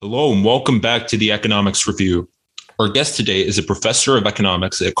Hello and welcome back to the Economics Review. Our guest today is a professor of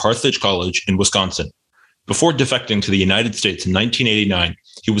economics at Carthage College in Wisconsin. Before defecting to the United States in 1989,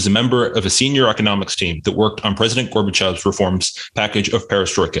 he was a member of a senior economics team that worked on President Gorbachev's reforms package of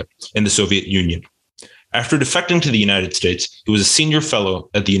Perestroika in the Soviet Union. After defecting to the United States, he was a senior fellow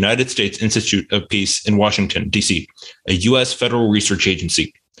at the United States Institute of Peace in Washington, D.C., a U.S. federal research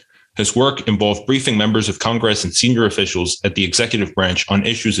agency. His work involved briefing members of Congress and senior officials at the executive branch on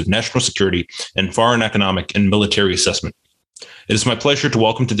issues of national security and foreign economic and military assessment. It is my pleasure to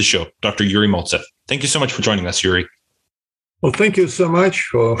welcome to the show Dr. Yuri Maltsev. Thank you so much for joining us, Yuri. Well, thank you so much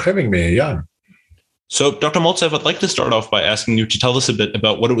for having me, Jan. So, Dr. Maltsev, I'd like to start off by asking you to tell us a bit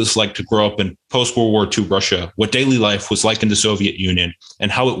about what it was like to grow up in post-World War II Russia, what daily life was like in the Soviet Union,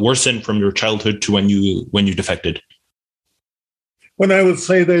 and how it worsened from your childhood to when you defected. When I would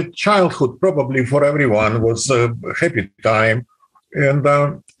say that childhood probably for everyone was a happy time. And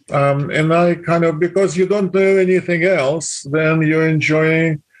I kind of, because you don't do anything else, then you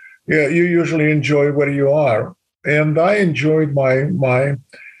usually enjoy where you are. And I enjoyed my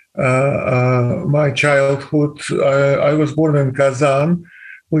childhood. I was born in Kazan,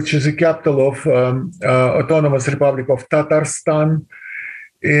 which is the capital of Autonomous Republic of Tatarstan.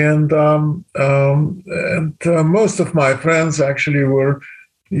 And most of my friends actually were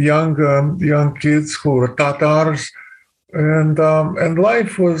young kids who were Tatars, and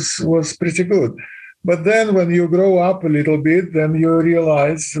life was pretty good. But then when you grow up a little bit, then you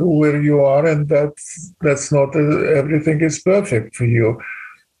realize where you are, and that's not everything is perfect for you.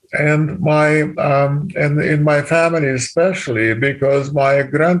 And in my family especially, because my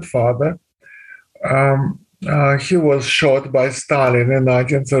grandfather. He was shot by Stalin in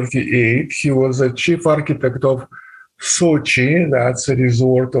 1938. He was a chief architect of Sochi, that's a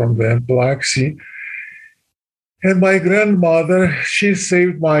resort on the Black Sea. And my grandmother, she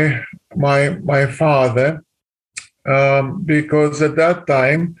saved my father because at that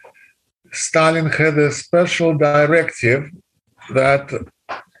time, Stalin had a special directive that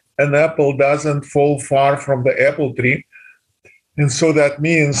an apple doesn't fall far from the apple tree. And so that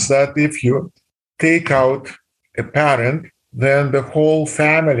means that if you take out a parent, then the whole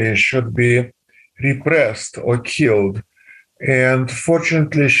family should be repressed or killed. And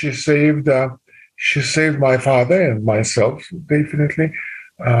fortunately, she saved my father and myself, definitely.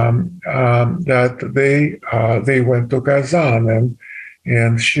 That they went to Kazan,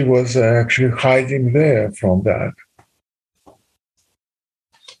 and she was actually hiding there from that.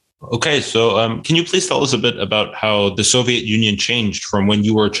 Okay, so can you please tell us a bit about how the Soviet Union changed from when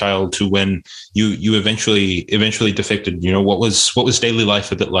you were a child to when you eventually defected? You know, what was daily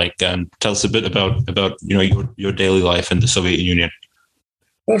life a bit like? And tell us a bit about your daily life in the Soviet Union.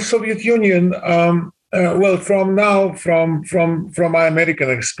 Well, Soviet Union. From my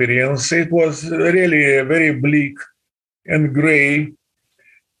American experience, it was really a very bleak and gray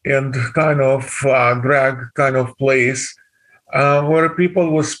and kind of drag kind of place. Where people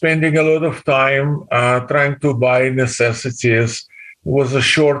were spending a lot of time trying to buy necessities. There was a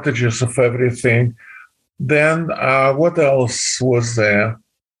shortages of everything. Then what else was there?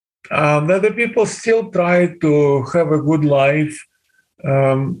 That the people still tried to have a good life,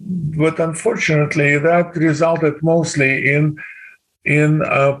 but unfortunately that resulted mostly in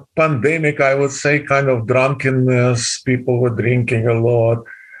a pandemic, I would say, kind of drunkenness. People were drinking a lot.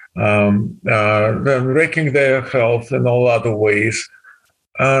 Then wrecking their health in all other ways.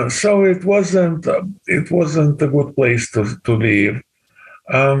 So it wasn't a good place to live.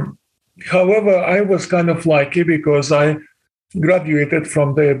 However, I was kind of lucky because I graduated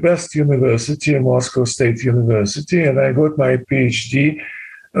from the best university, Moscow State University, and I got my PhD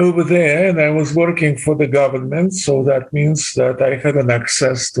over there, and I was working for the government. So that means that I had an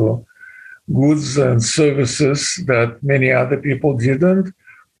access to goods and services that many other people didn't.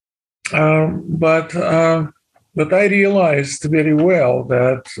 But I realized very well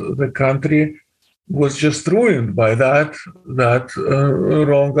that the country was just ruined by that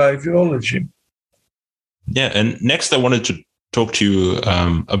wrong ideology. Yeah, and next I wanted to talk to you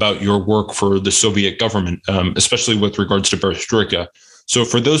about your work for the Soviet government, especially with regards to Perestroika. So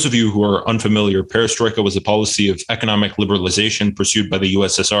for those of you who are unfamiliar, Perestroika was a policy of economic liberalization pursued by the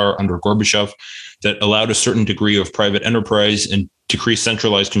USSR under Gorbachev that allowed a certain degree of private enterprise and decreased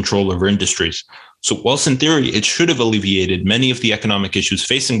centralized control over industries. So whilst in theory it should have alleviated many of the economic issues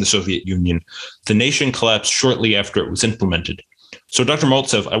facing the Soviet Union, the nation collapsed shortly after it was implemented. So Dr.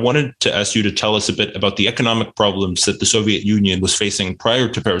 Maltsev, I wanted to ask you to tell us a bit about the economic problems that the Soviet Union was facing prior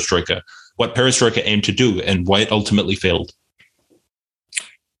to Perestroika, what Perestroika aimed to do, and why it ultimately failed.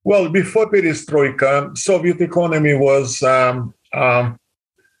 Well, before Perestroika, Soviet economy was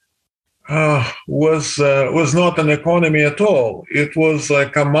was not an economy at all. It was a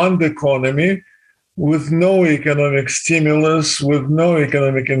command economy with no economic stimulus, with no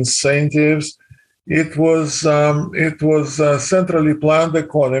economic incentives. It was a centrally planned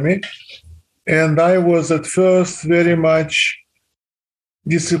economy, and I was at first very much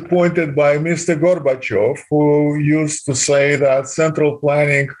disappointed by Mr. Gorbachev, who used to say that central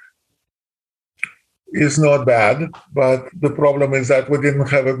planning is not bad, but the problem is that we didn't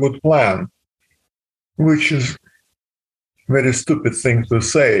have a good plan, which is a very stupid thing to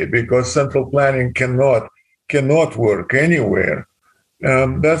say because central planning cannot work anywhere.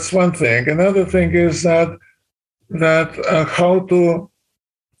 That's one thing. Another thing is that how to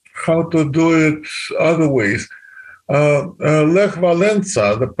do it other ways. Lech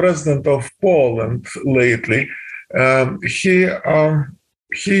Walesa, the president of Poland lately, he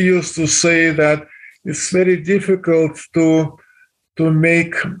used to say that it's very difficult to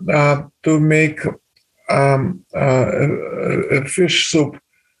make a fish soup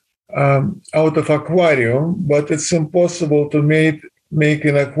out of aquarium, but it's impossible to make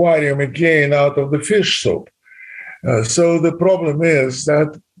an aquarium again out of the fish soup. So the problem is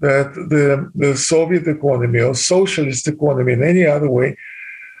that the Soviet economy or socialist economy in any other way,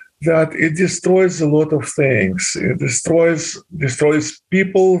 that it destroys a lot of things. It destroys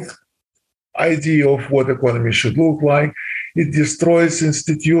people's idea of what economy should look like. It destroys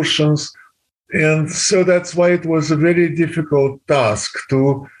institutions. And so that's why it was a very difficult task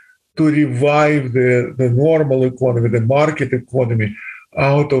to revive the normal economy, the market economy,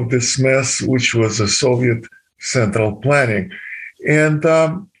 out of this mess, which was a Soviet central planning. And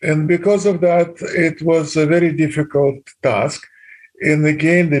because of that, it was a very difficult task. And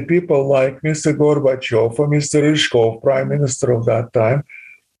again, the people like Mr. Gorbachev or Mr. Ryzhkov, prime minister of that time,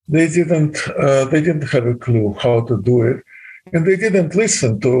 they didn't have a clue how to do it, and they didn't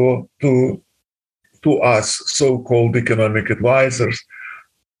listen to us, so-called economic advisors,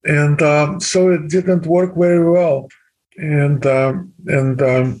 and so it didn't work very well. And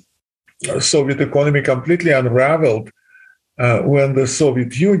Soviet economy completely unraveled when the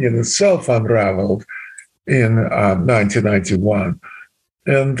Soviet Union itself unraveled in 1991.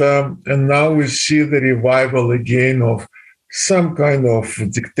 And now we see the revival again of some kind of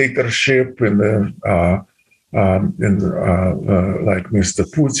dictatorship in like Mr.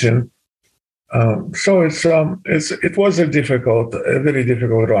 Putin. So it was a very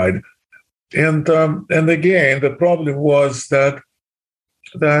difficult ride. And again, the problem was that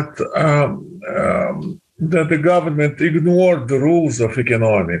the government ignored the rules of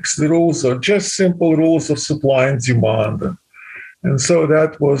economics. The rules are just simple rules of supply and demand, and so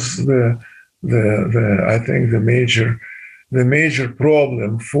that was I think the major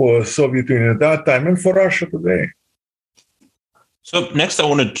problem for Soviet Union at that time and for Russia today. So next, I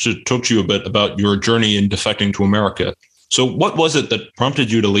wanted to talk to you a bit about your journey in defecting to America. So what was it that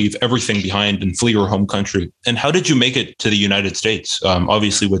prompted you to leave everything behind and flee your home country? And how did you make it to the United States,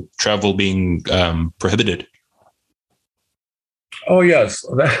 obviously with travel being prohibited? Oh, yes.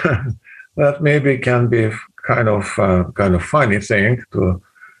 That maybe can be kind of funny thing to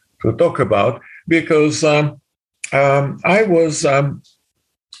talk about, because I was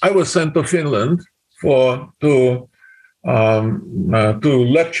sent to Finland to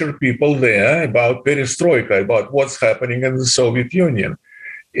lecture people there about Perestroika, about what's happening in the Soviet Union.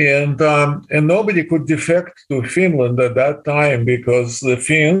 And nobody could defect to Finland at that time because the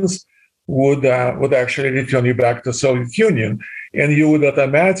Finns would actually return you back to Soviet Union, and you would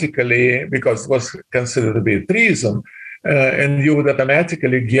automatically, because it was considered to be treason, and you would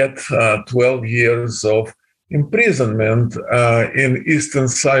automatically get 12 years of imprisonment in Eastern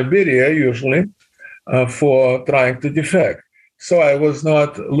Siberia, usually, for trying to defect. So I was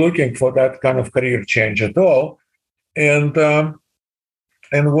not looking for that kind of career change at all. And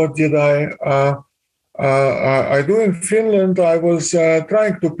what did I do in Finland? I was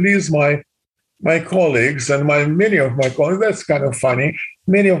trying to please my colleagues, and many of my colleagues. That's kind of funny.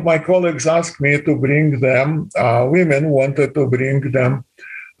 Many of my colleagues asked me to bring them. Women wanted to bring them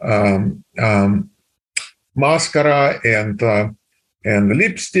mascara and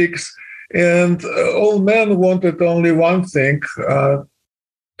lipsticks. And all men wanted only one thing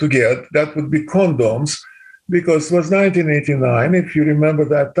to get, that would be condoms, because it was 1989. If you remember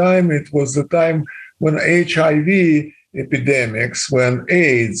that time, it was the time when HIV epidemics, when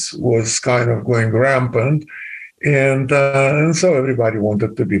AIDS was kind of going rampant, and so everybody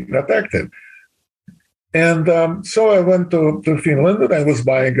wanted to be protected. And so I went to Finland, and I was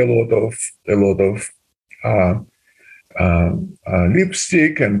buying a lot of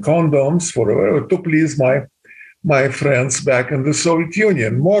lipstick and condoms to please my my friends back in the Soviet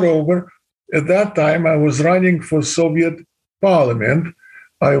Union. Moreover, at that time, I was running for Soviet parliament.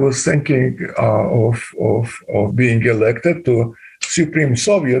 I was thinking of being elected to Supreme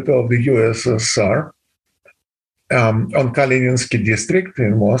Soviet of the USSR on Kalininsky district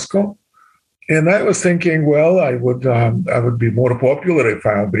in Moscow. And I was thinking, well, I would be more popular if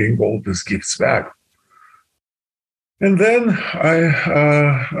I bring all these gifts back. And then I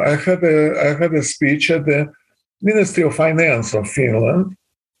had a speech at the Ministry of Finance of Finland.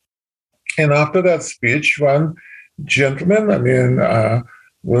 And after that speech, one gentleman,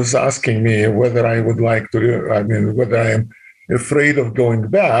 was asking me whether I would like to, whether I'm afraid of going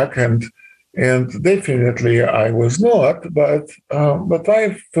back. And definitely I was not. But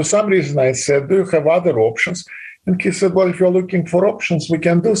for some reason, I said, do you have other options? And he said, well, if you're looking for options, we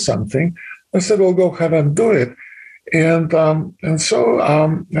can do something. I said, well, go ahead and do it. And so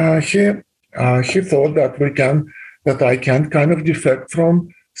he thought that I can kind of defect from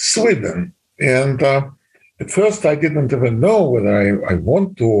Sweden. And at first, I didn't even know whether I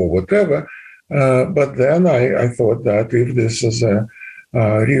want to or whatever. But then I thought that if this is a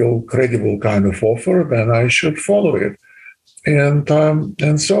real credible kind of offer, then I should follow it. And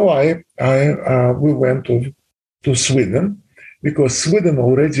so we went to Sweden, because Sweden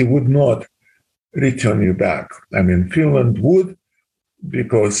already would not return you back. Finland would,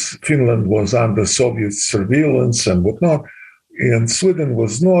 because Finland was under Soviet surveillance and whatnot, and Sweden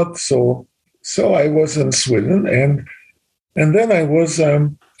was not. So I was in Sweden, and then I was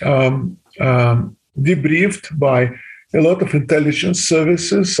debriefed by a lot of intelligence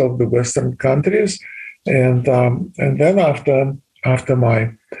services of the Western countries, and then after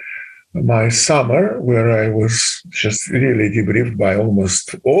my summer, where I was just really debriefed by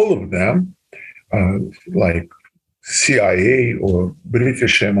almost all of them, like CIA or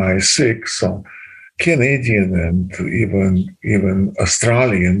British MI6 or Canadian and even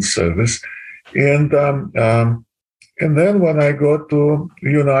Australian service, and then when I got to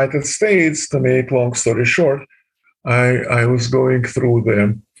the United States, to make long story short, I was going through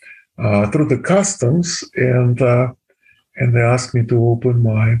the customs, and they asked me to open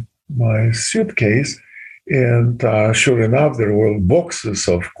my suitcase, and sure enough, there were boxes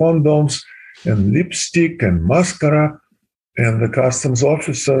of condoms and lipstick and mascara, and the customs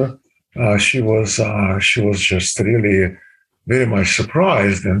officer, she was just really very much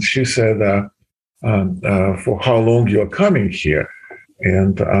surprised, and she said, "For how long you're coming here?"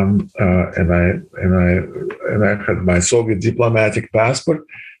 And I had my Soviet diplomatic passport.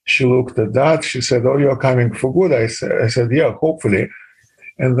 She looked at that. She said, "Oh, you're coming for good." I said, "Yeah, hopefully."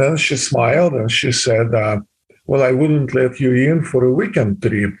 And then she smiled and she said, "Well, I wouldn't let you in for a weekend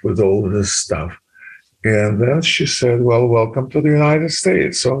trip with all this stuff." And then she said, "Well, welcome to the United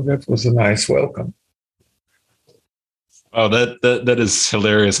States." So that was a nice welcome. Oh, that is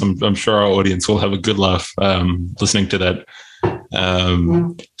hilarious. I'm sure our audience will have a good laugh listening to that.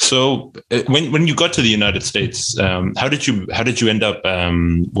 So when you got to the United States, how did you end up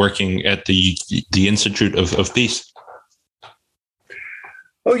working at the Institute of Peace?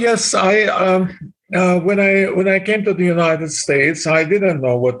 Oh yes, when I came to the United States, I didn't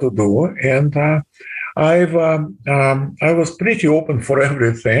know what to do, and I was pretty open for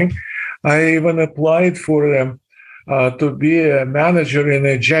everything. I even applied for to be a manager in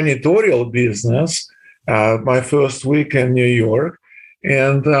a janitorial business my first week in New York,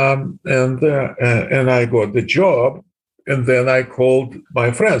 and I got the job. And then I called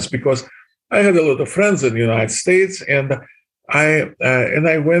my friends, because I had a lot of friends in the United States, and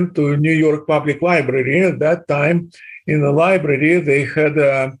I went to New York Public Library. At that time, in the library, they had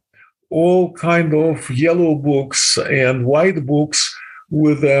all kind of yellow books and white books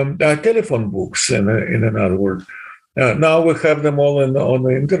with telephone books, in other words. Now we have them all on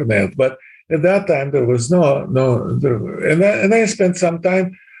the internet, but at that time there was no. And I spent some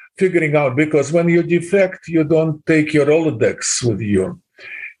time figuring out, because when you defect, you don't take your Rolodex with you.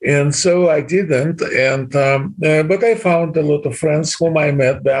 And so I didn't, but I found a lot of friends whom I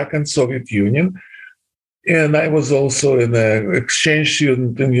met back in Soviet Union, and I was also an exchange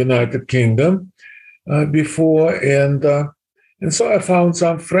student in the United Kingdom before, and so I found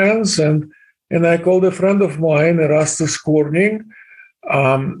some friends, and I called a friend of mine, Erastus Corning,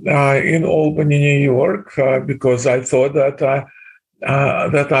 in Albany, New York, because I thought that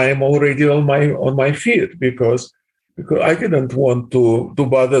I am already on my feet, because I didn't want to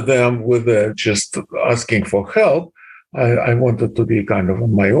bother them with just asking for help. I wanted to be kind of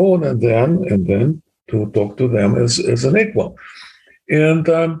on my own, and then to talk to them as an equal. And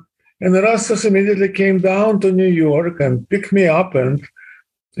Erastus immediately came down to New York and picked me up, and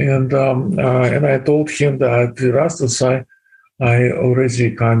and I told him that Erastus, I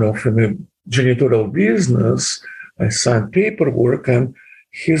already kind of in the janitorial business. I signed paperwork, and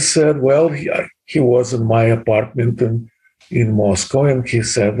he said, well, he was in my apartment in Moscow, and he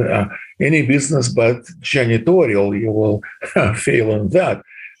said, any business but janitorial, you will fail in that,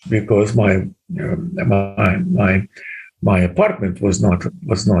 because my apartment was not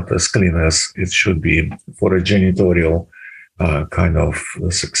as clean as it should be for a janitorial kind of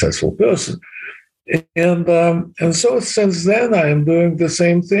successful person. And so since then, I'm doing the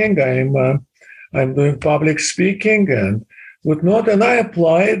same thing. I'm doing public speaking and whatnot. And I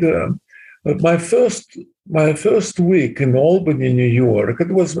applied my first week in Albany, New York.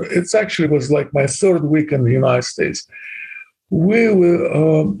 It actually was like my third week in the United States. We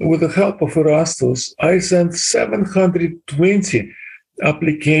were, with the help of Erastus, I sent 720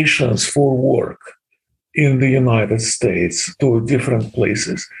 applications for work in the United States to different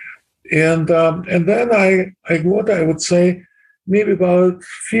places. And then I got, I would say, maybe about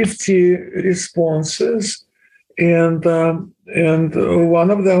 50 responses, and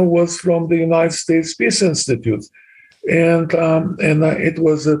one of them was from the United States Peace Institute, and it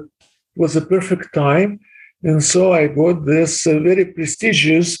was a perfect time, and so I got this very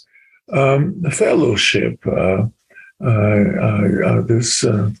prestigious fellowship, this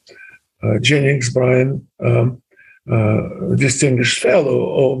Jennings Bryan. Distinguished Fellow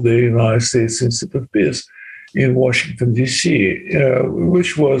of the United States Institute of Peace in Washington, D.C.,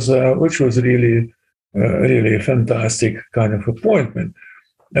 which was really a fantastic kind of appointment.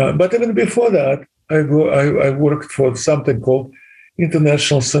 But even before that, I worked for something called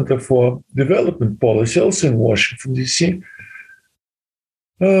International Center for Development Policy, also in Washington, D.C.,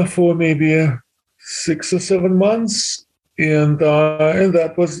 for maybe 6 or 7 months, and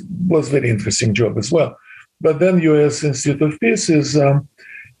that was a very interesting job as well. But then U.S. Institute of Peace is a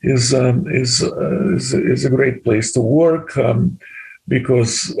great place to work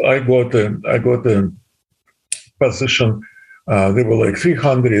because I got a position. There were like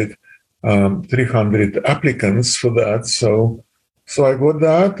 300 applicants for that. So I got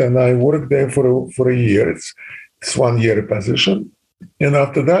that, and I worked there for a year. It's 1 year position, and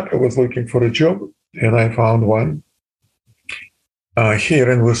after that I was looking for a job, and I found one. Here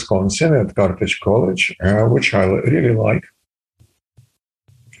in Wisconsin at Carthage College, which I really like,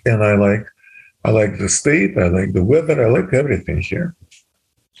 and I like the state, I like the weather, I like everything here.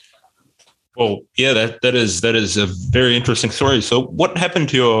 Well, yeah, that is a very interesting story. So, what happened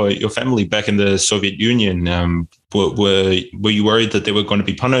to your family back in the Soviet Union? Were you worried that they were going to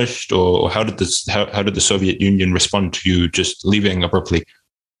be punished, or how did the Soviet Union respond to you just leaving abruptly?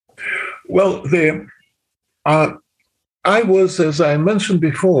 Well, I was, as I mentioned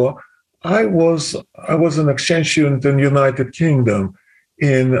before, I was an exchange student in the United Kingdom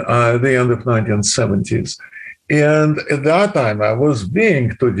in the end of 1970s. And at that time, I was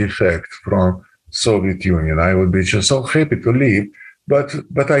being to defect from Soviet Union. I would be just so happy to leave,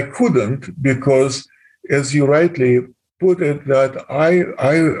 but I couldn't because, as you rightly put it, that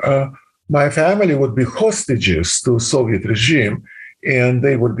my family would be hostages to Soviet regime, and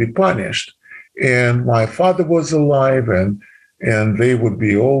they would be punished. And my father was alive, and they would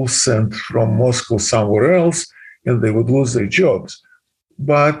be all sent from Moscow somewhere else, and they would lose their jobs.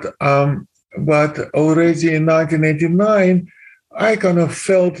 But already in 1989, I kind of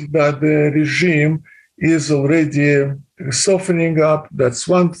felt that the regime is already softening up. That's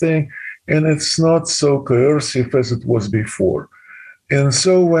one thing, and it's not so coercive as it was before. And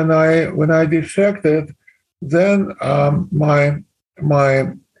so when I defected, then my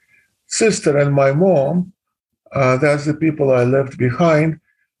sister and my mom, that's the people I left behind,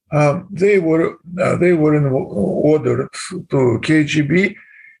 they were ordered to KGB,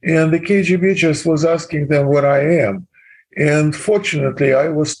 and the KGB just was asking them where I am. And fortunately, I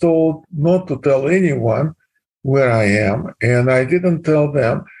was told not to tell anyone where I am, and I didn't tell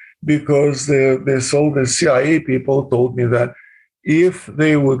them because the CIA people told me that if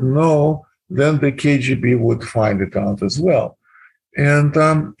they would know, then the KGB would find it out as well. And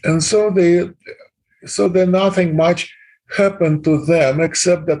so then nothing much happened to them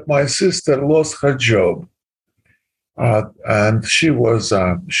except that my sister lost her job, and she was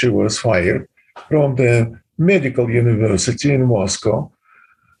fired from the medical university in Moscow.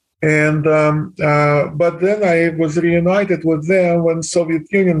 And but then I was reunited with them when Soviet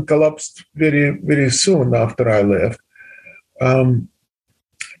Union collapsed very, very soon after I left.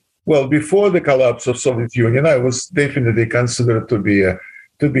 Well, before the collapse of Soviet Union, I was definitely considered to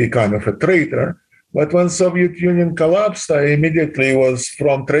be kind of a traitor. But when Soviet Union collapsed, I immediately was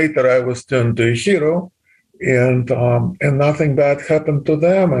from traitor, I was turned to a hero. and nothing bad happened to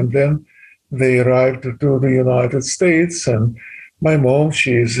them. And then they arrived to the United States, and my mom,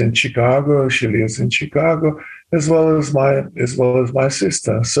 she is in Chicago. She lives in Chicago, as well as my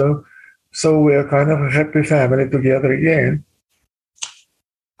sister. So we're kind of a happy family together again.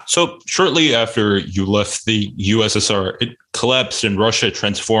 So shortly after you left the USSR, it collapsed and Russia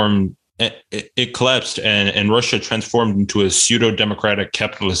transformed. It collapsed and Russia transformed into a pseudo-democratic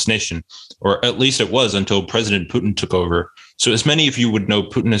capitalist nation, or at least it was until President Putin took over. So as many of you would know,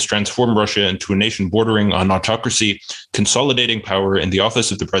 Putin has transformed Russia into a nation bordering on autocracy, consolidating power in the office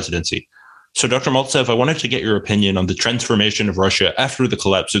of the presidency. So Dr. Maltsev, I wanted to get your opinion on the transformation of Russia after the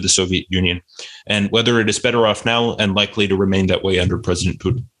collapse of the Soviet Union, and whether it is better off now and likely to remain that way under President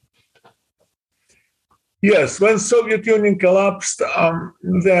Putin. Yes, when Soviet Union collapsed,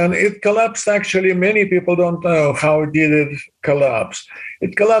 then it collapsed. Actually, many people don't know how did it collapse.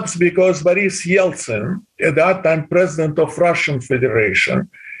 It collapsed because Boris Yeltsin, at that time president of Russian Federation,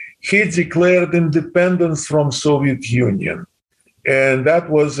 he declared independence from Soviet Union, and that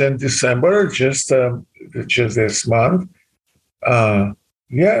was in December, just this month.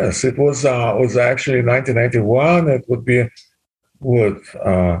 Yes, it was actually 1991. It would be what.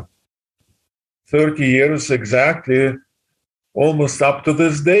 30 years exactly, almost up to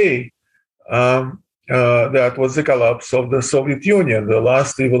this day, that was the collapse of the Soviet Union, the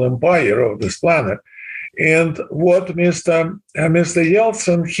last evil empire of this planet. And what Mr.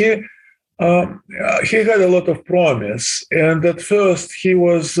 Yeltsin, he had a lot of promise, and at first he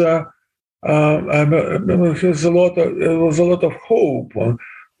was there was a lot of hope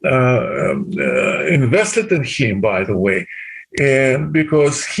invested in him, by the way. And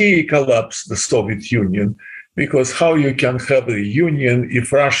because he collapsed the Soviet Union, because how you can have a union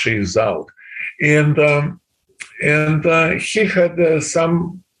if Russia is out, and he had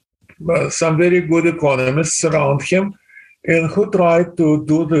some very good economists around him, and who tried to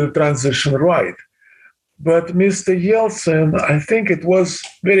do the transition right. But Mr. Yeltsin, I think it was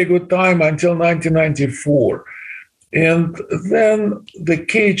very good time until 1994, and then the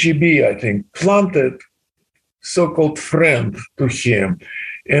KGB, I think, planted so-called friend to him,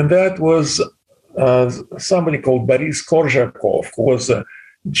 and that was somebody called Boris Korzhakov, who was a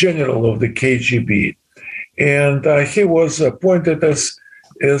general of the KGB, and he was appointed as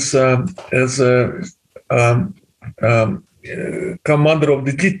a commander of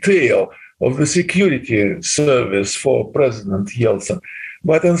the detail of the security service for President Yeltsin.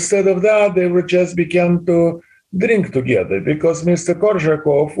 But instead of that, they were just began to drink together, because Mr.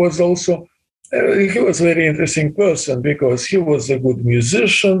 Korzhakov was also he was a very interesting person, because he was a good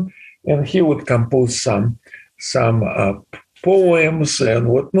musician and he would compose some poems and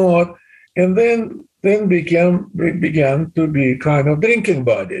whatnot, and then began to be kind of drinking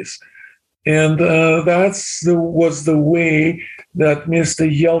buddies, and was the way that Mr.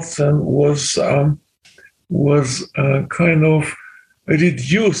 Yeltsin was kind of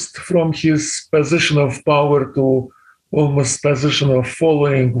reduced from his position of power to almost position of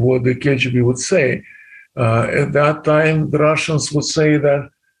following what the KGB would say. At that time, the Russians would say that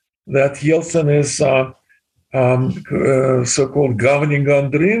Yeltsin is so-called governing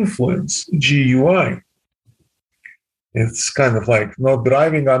under influence, GUI. It's kind of like not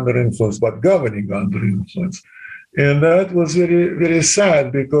driving under influence, but governing under influence. And that was very, very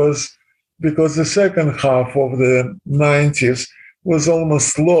sad, because the second half of the 90s was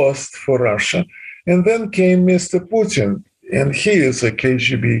almost lost for Russia. And then came Mr. Putin, and he is a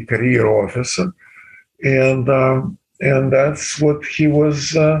KGB career officer, and that's what he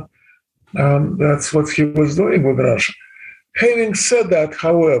was doing with Russia. Having said that,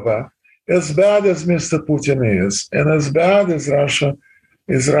 however, as bad as Mr. Putin is, and as bad as Russian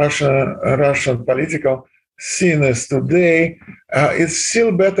political scene is today, it's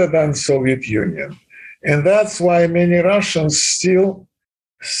still better than Soviet Union, and that's why many Russians still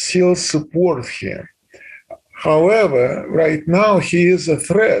support him. However, right now he is a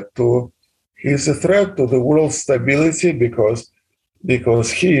threat to the world's stability,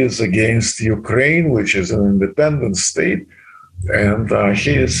 because he is against Ukraine, which is an independent state, and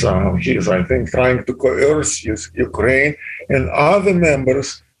he is I think trying to coerce Ukraine and other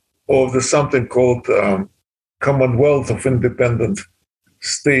members of the something called Commonwealth of Independent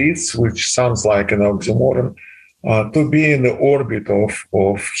States, which sounds like an oxymoron, to be in the orbit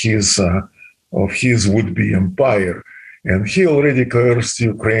of his would-be empire. And he already coerced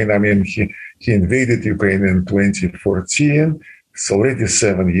Ukraine. I mean, he invaded Ukraine in 2014. It's already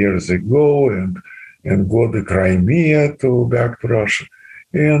 7 years ago, and got the Crimea back to Russia.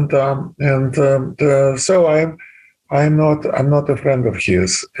 So I'm not a friend of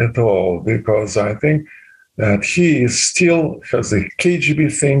his at all, because I think that he still has a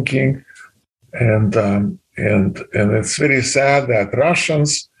KGB thinking, and it's very sad that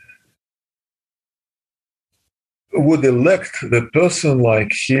Russians would elect the person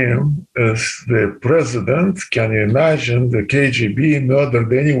like him as the president. Can you imagine? The KGB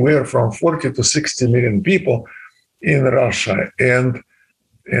murdered anywhere from 40 to 60 million people in Russia, and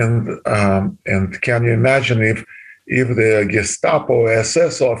can you imagine if the Gestapo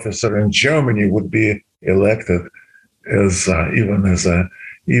SS officer in Germany would be elected as even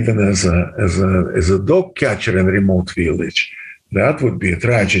as a dog catcher in a remote village? That would be a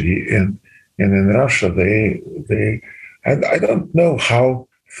tragedy. And in Russia, I don't know how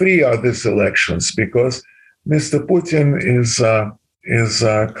free are these elections, because Mr. Putin is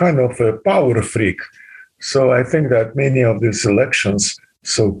kind of a power freak. So I think that many of these elections,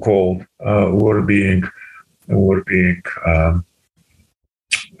 so-called, were being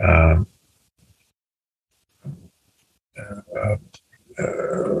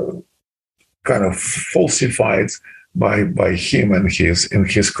kind of falsified by him and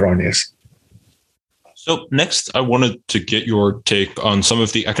his cronies. So next, I wanted to get your take on some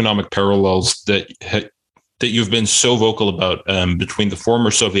of the economic parallels that you've been so vocal about between the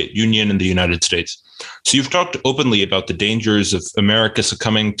former Soviet Union and the United States. So you've talked openly about the dangers of America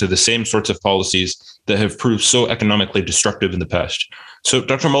succumbing to the same sorts of policies that have proved so economically destructive in the past. So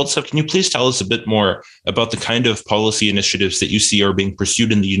Dr. Maltsev, can you please tell us a bit more about the kind of policy initiatives that you see are being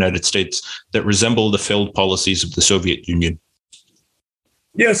pursued in the United States that resemble the failed policies of the Soviet Union?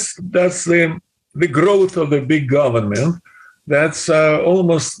 Yes, that's the growth of the big government. That's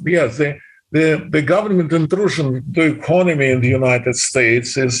almost, yes, the government intrusion into the economy in the United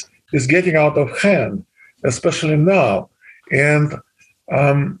States is getting out of hand, especially now. And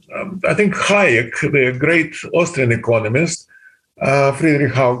I think Hayek, the great Austrian economist,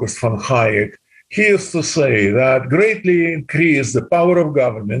 Friedrich August von Hayek, he used to say that greatly increase the power of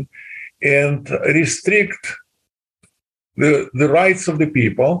government and restrict the rights of the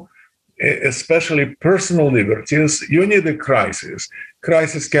people, especially personal liberties, you need a crisis.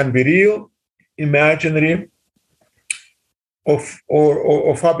 Crisis can be real, imaginary,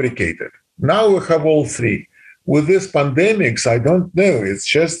 or fabricated. Now we have all three. With these pandemics, I don't know. It's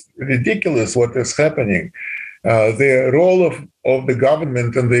just ridiculous what is happening. The role of the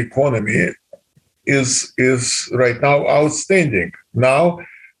government and the economy is right now outstanding. Now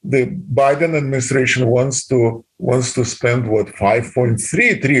the Biden administration wants to spend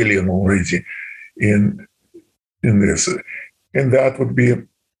 5.3 trillion already in this, and that would be,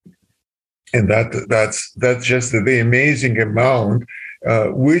 and that's just the amazing amount,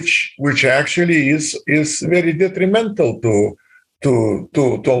 which actually is very detrimental to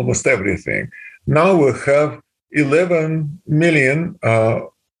almost everything. Now we have 11 million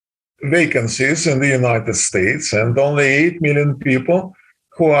vacancies in the United States and only 8 million people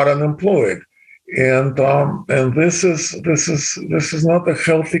who are unemployed, and this is not a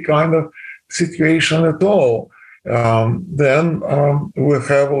healthy kind of situation at all. Then we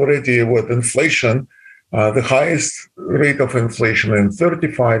have already inflation, the highest rate of inflation in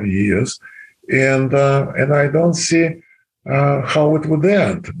 35 years, and I don't see how it would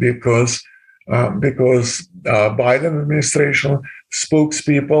end, because Biden administration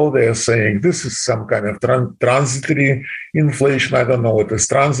spokespeople, they're saying this is some kind of transitory inflation. I don't know what is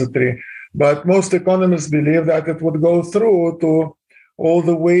transitory, but most economists believe that it would go through to all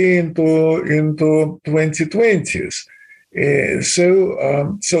the way into 2020s.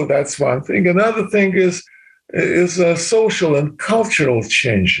 So that's one thing. Another thing is social and cultural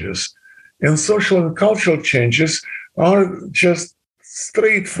changes, and social and cultural changes are just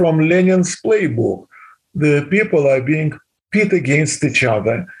straight from Lenin's playbook. The people are being pit against each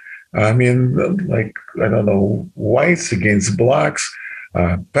other. I mean, like, I don't know, whites against blacks,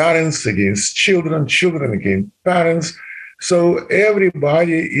 parents against children, children against parents. So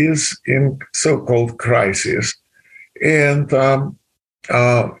everybody is in so-called crisis, and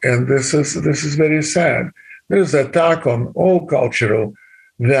this is very sad. There is an attack on all cultural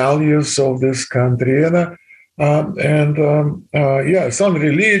values of this country, and yes, on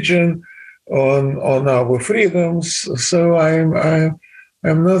religion, on our freedoms. So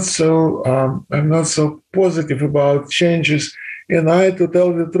I'm not so positive about changes. And to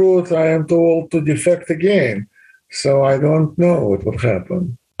tell the truth, I am too old to defect again. So I don't know what will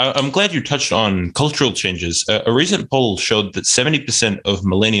happen. I'm glad you touched on cultural changes. A recent poll showed that 70% of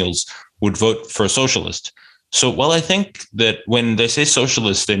millennials would vote for a socialist. So while I think that when they say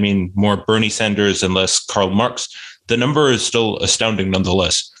socialist, they mean more Bernie Sanders and less Karl Marx, the number is still astounding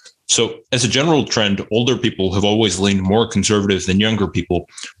nonetheless. So, as a general trend, older people have always leaned more conservative than younger people,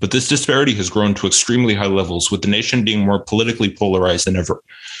 but this disparity has grown to extremely high levels, with the nation being more politically polarized than ever.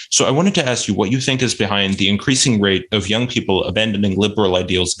 So, I wanted to ask you what you think is behind the increasing rate of young people abandoning liberal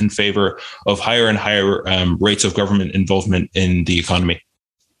ideals in favor of higher and higher rates of government involvement in the economy.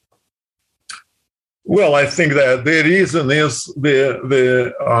 Well, I think that the reason is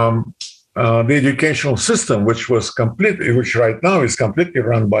the educational system, which right now is completely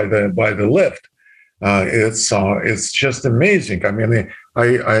run by the left. It's just amazing. I mean, I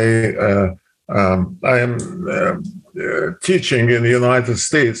am teaching in the United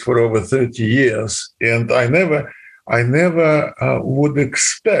States for over 30 years, and I never would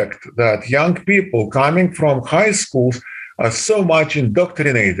expect that young people coming from high schools are so much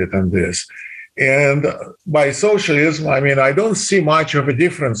indoctrinated in this. And by socialism, I mean, I don't see much of a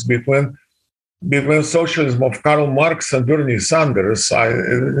difference between socialism of Karl Marx and Bernie Sanders.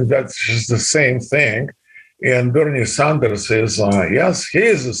 That's just the same thing. And Bernie Sanders is, yes, he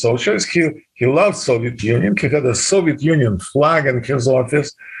is a socialist. He loved Soviet Union. He had a Soviet Union flag in his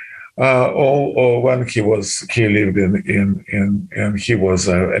office. Or when he lived in he was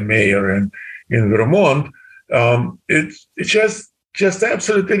a mayor in Vermont. It's just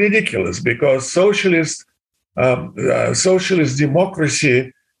absolutely ridiculous, because socialist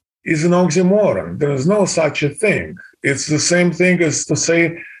democracy is an oxymoron. There is no such a thing. It's the same thing as to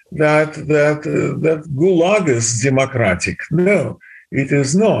say that Gulag is democratic. No, it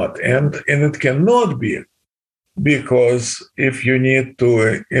is not, and it cannot be, because if you need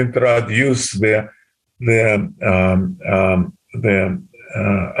to introduce the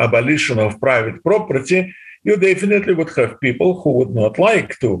abolition of private property, you definitely would have people who would not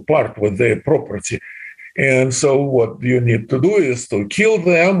like to part with their property. And so what you need to do is to kill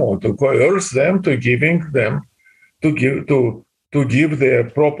them or to coerce them to give their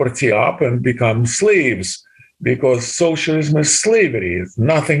property up and become slaves, because socialism is slavery. It's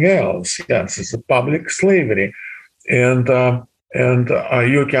nothing else. Yes, it's a public slavery. And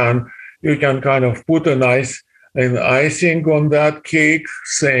you can kind of put an icing on that cake,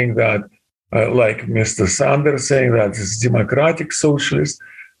 saying that, like Mr. Sanders saying that it's democratic socialist,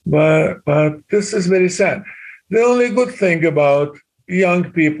 but this is very sad. The only good thing about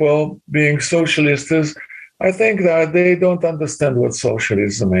young people being socialists is, I think that they don't understand what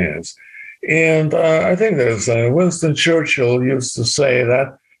socialism is. And I think there's Winston Churchill used to say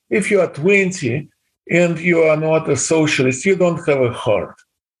that if you are 20 and you are not a socialist, you don't have a heart.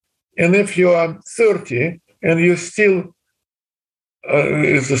 And if you are 30 and you still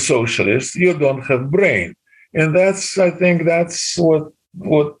is a socialist, you don't have brain. And I think that's what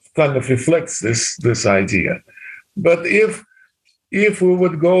kind of reflects this idea. But if we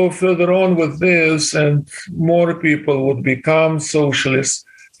would go further on with this and more people would become socialists,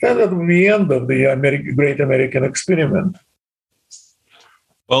 then that would be the end of the great American experiment.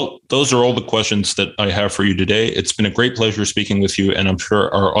 Well, those are all the questions that I have for you today. It's been a great pleasure speaking with you, and I'm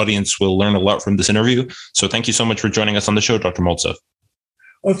sure our audience will learn a lot from this interview. So thank you so much for joining us on the show, Dr. Maltsev.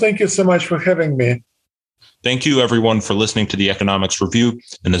 Well, thank you so much for having me. Thank you, everyone, for listening to the Economics Review.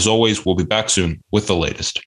 And as always, we'll be back soon with the latest.